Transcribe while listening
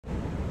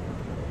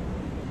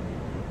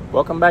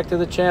Welcome back to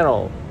the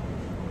channel.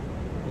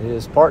 It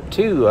is part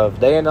 2 of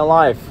Day in the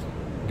Life,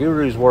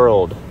 Guru's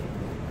World.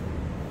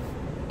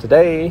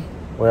 Today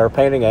we are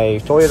painting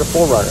a Toyota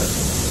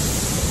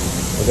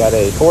 4Runner. We got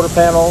a quarter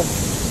panel,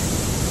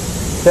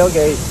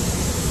 tailgate,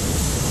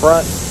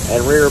 front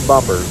and rear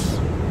bumpers.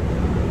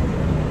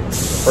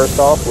 First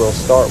off, we'll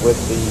start with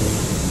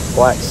the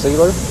black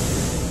sealer.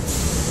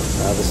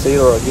 The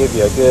sealer will give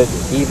you a good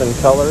even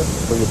color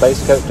for your base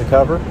coat to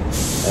cover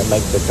and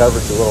make the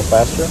coverage a little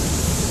faster.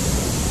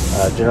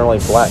 Generally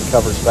black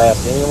covers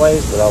fast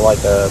anyways, but I like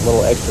a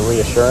little extra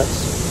reassurance.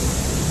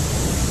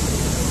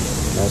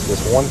 That's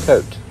just one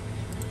coat.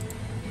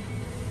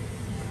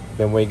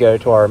 Then we go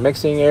to our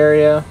mixing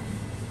area.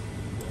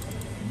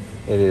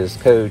 It is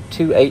code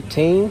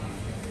 218.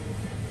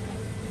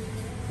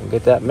 We'll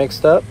get that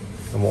mixed up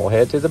and we'll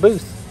head to the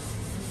booth.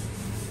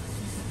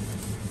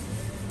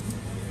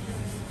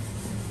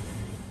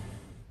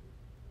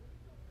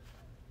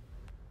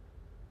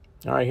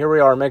 Alright, here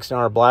we are mixing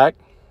our black.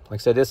 Like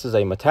I said, this is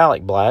a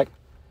metallic black.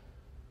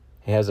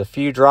 It has a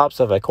few drops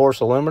of a coarse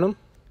aluminum.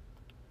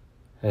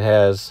 It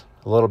has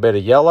a little bit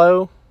of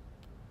yellow.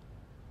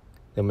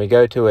 Then we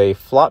go to a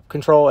flop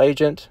control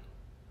agent.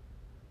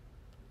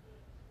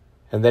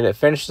 And then it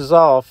finishes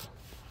off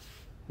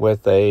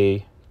with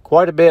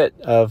quite a bit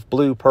of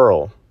blue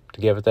pearl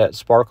to give it that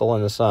sparkle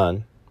in the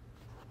sun.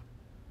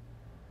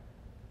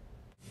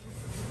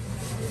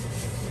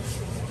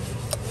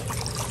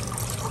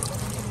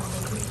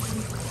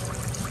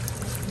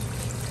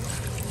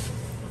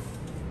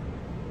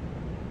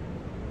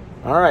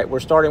 Alright, we're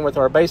starting with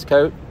our base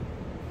coat.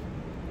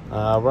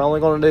 We're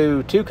only going to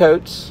do 2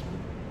 coats.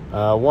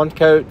 One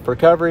coat for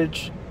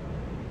coverage,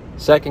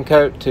 second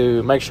coat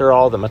to make sure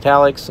all the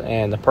metallics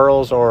and the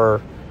pearls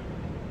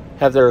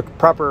have their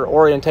proper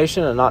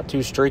orientation and not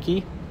too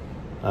streaky.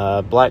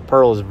 Black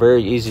pearl is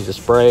very easy to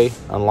spray,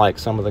 unlike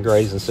some of the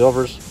grays and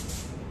silvers.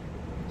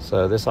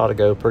 So this ought to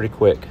go pretty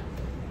quick.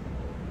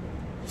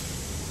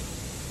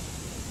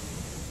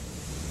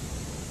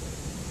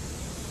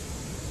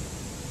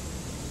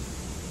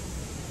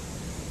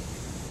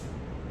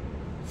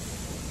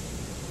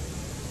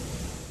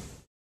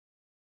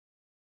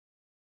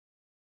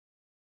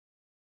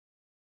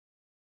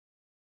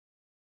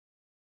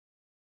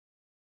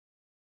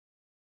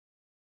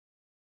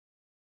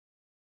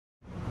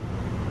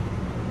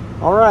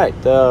 Alright,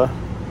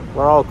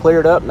 we're all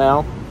cleared up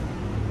now.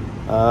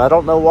 I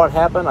don't know what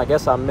happened. I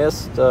guess I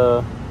missed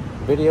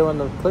video in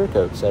the clear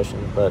coat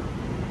session, but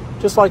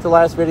just like the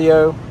last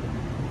video,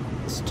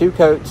 it's 2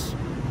 coats,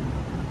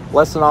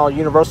 less than all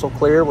universal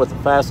clear with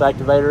a fast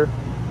activator.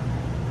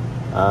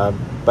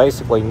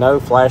 Basically no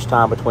flash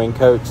time between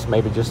coats,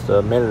 maybe just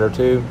a minute or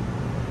 2.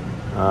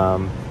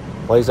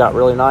 Plays out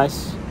really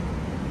nice.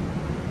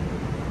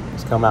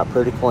 It's come out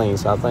pretty clean,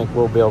 so I think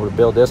we'll be able to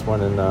build this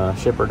one and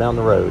ship her down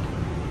the road.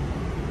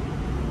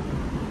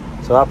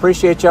 So I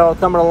appreciate y'all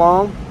coming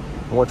along,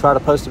 and we'll try to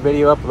post a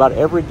video up about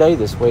every day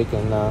this week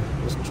and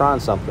just trying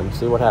something,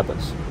 see what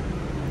happens.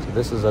 So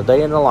this is a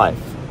day in the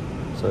life.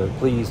 So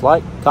please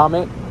like,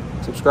 comment,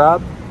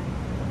 subscribe,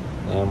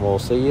 and we'll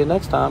see you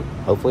next time,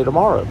 hopefully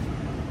tomorrow.